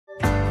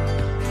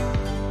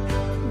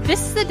This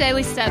is the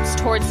Daily Steps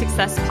Towards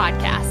Success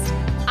podcast.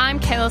 I'm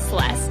Kayla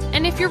Celeste,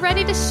 and if you're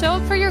ready to show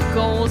up for your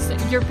goals,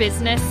 your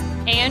business,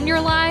 and your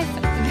life,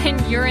 then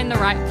you're in the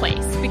right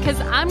place because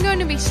I'm going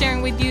to be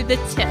sharing with you the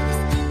tips,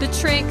 the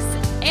tricks,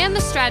 and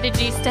the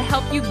strategies to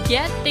help you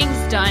get things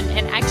done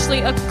and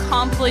actually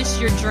accomplish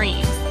your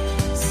dreams.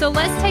 So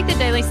let's take the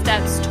daily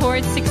steps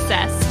towards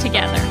success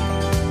together.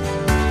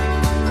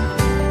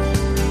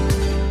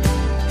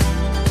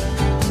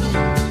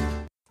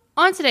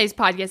 On today's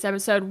podcast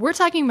episode, we're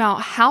talking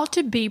about how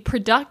to be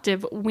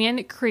productive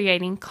when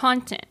creating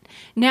content.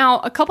 Now,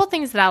 a couple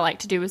things that I like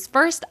to do is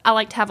first, I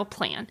like to have a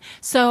plan.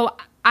 So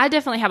I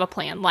definitely have a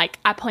plan. Like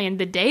I plan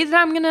the day that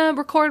I'm going to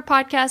record a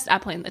podcast. I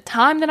plan the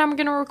time that I'm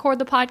going to record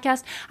the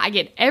podcast. I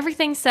get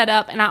everything set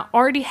up and I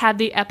already have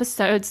the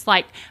episodes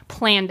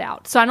planned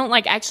out. So I don't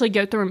actually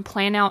go through and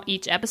plan out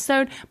each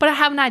episode, but I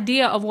have an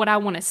idea of what I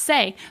want to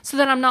say so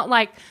that I'm not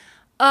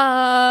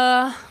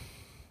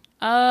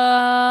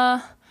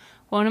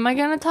what am I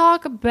going to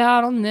talk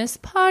about on this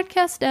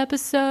podcast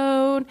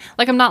episode?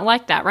 I'm not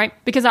like that, right?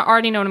 Because I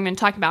already know what I'm going to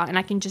talk about and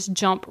I can just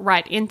jump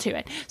right into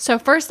it. So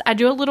first, I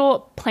do a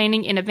little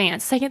planning in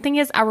advance. Second thing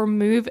is I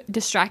remove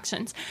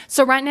distractions.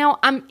 So right now,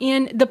 I'm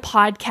in the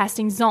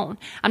podcasting zone.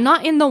 I'm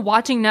not in the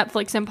watching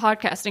Netflix and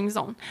podcasting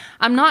zone.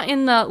 I'm not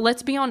in the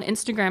let's be on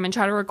Instagram and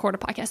try to record a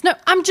podcast. No,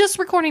 I'm just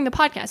recording the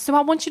podcast. So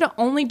I want you to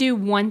only do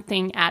one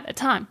thing at a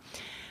time.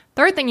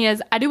 Third thing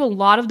is I do a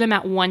lot of them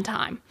at one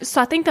time. So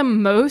I think the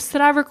most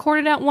that I've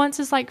recorded at once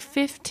is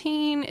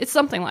 15. It's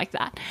something like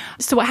that.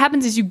 So what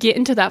happens is you get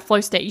into that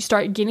flow state. You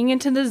start getting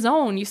into the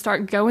zone. You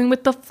start going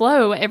with the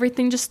flow.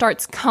 Everything just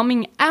starts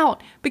coming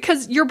out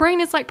because your brain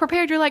is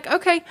prepared. You're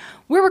okay,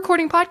 we're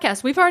recording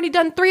podcasts. We've already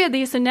done 3 of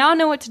these and now I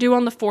know what to do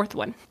on the 4th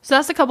one. So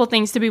that's a couple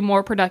things to be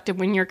more productive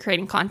when you're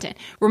creating content.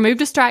 Remove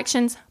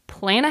distractions,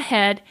 plan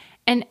ahead,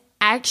 and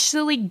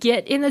actually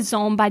get in the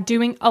zone by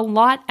doing a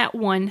lot at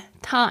one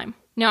time.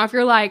 Now, if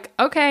you're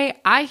okay,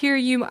 I hear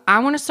you. I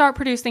want to start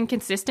producing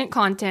consistent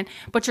content,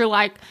 but you're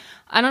I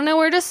don't know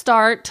where to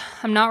start.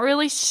 I'm not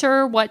really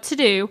sure what to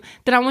do.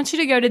 Then I want you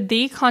to go to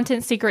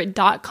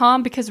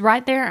thecontentsecret.com because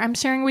right there, I'm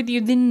sharing with you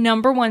the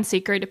number 1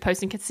 secret to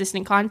posting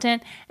consistent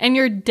content, and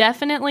you're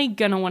definitely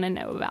going to want to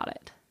know about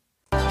it.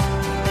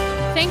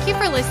 Thank you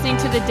for listening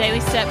to the Daily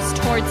Steps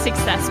Towards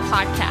Success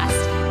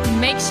podcast.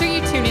 Make sure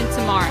you tune in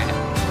tomorrow.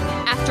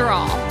 After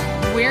all,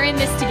 we're in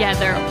this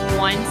together,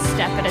 one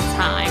step at a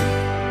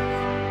time.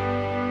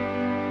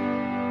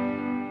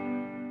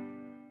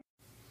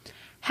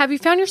 Have you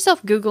found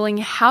yourself Googling,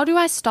 how do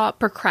I stop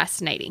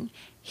procrastinating?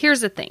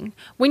 Here's the thing.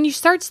 When you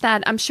search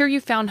that, I'm sure you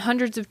found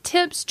hundreds of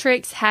tips,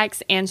 tricks,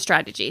 hacks, and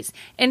strategies.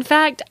 In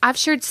fact, I've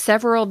shared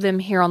several of them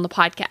here on the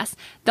podcast.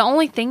 The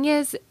only thing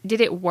is, did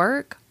it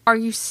work? Are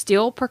you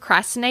still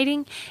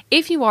procrastinating?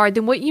 If you are,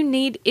 then what you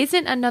need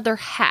isn't another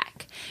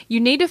hack. You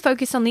need to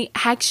focus on the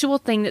actual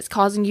thing that's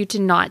causing you to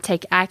not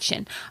take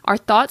action. Our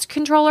thoughts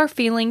control our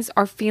feelings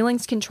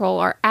control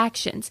our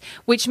actions,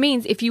 which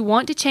means if you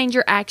want to change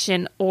your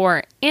action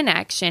or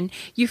inaction,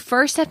 you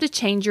first have to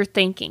change your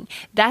thinking.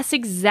 That's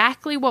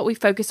exactly what we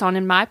focus on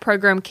in my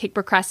program, Kick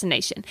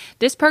Procrastination.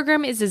 This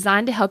program is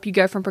designed to help you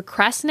go from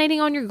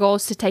procrastinating on your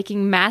goals to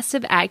taking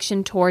massive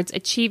action towards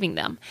achieving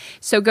them.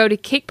 So go to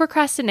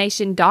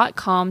kickprocrastination.com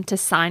to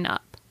sign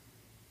up.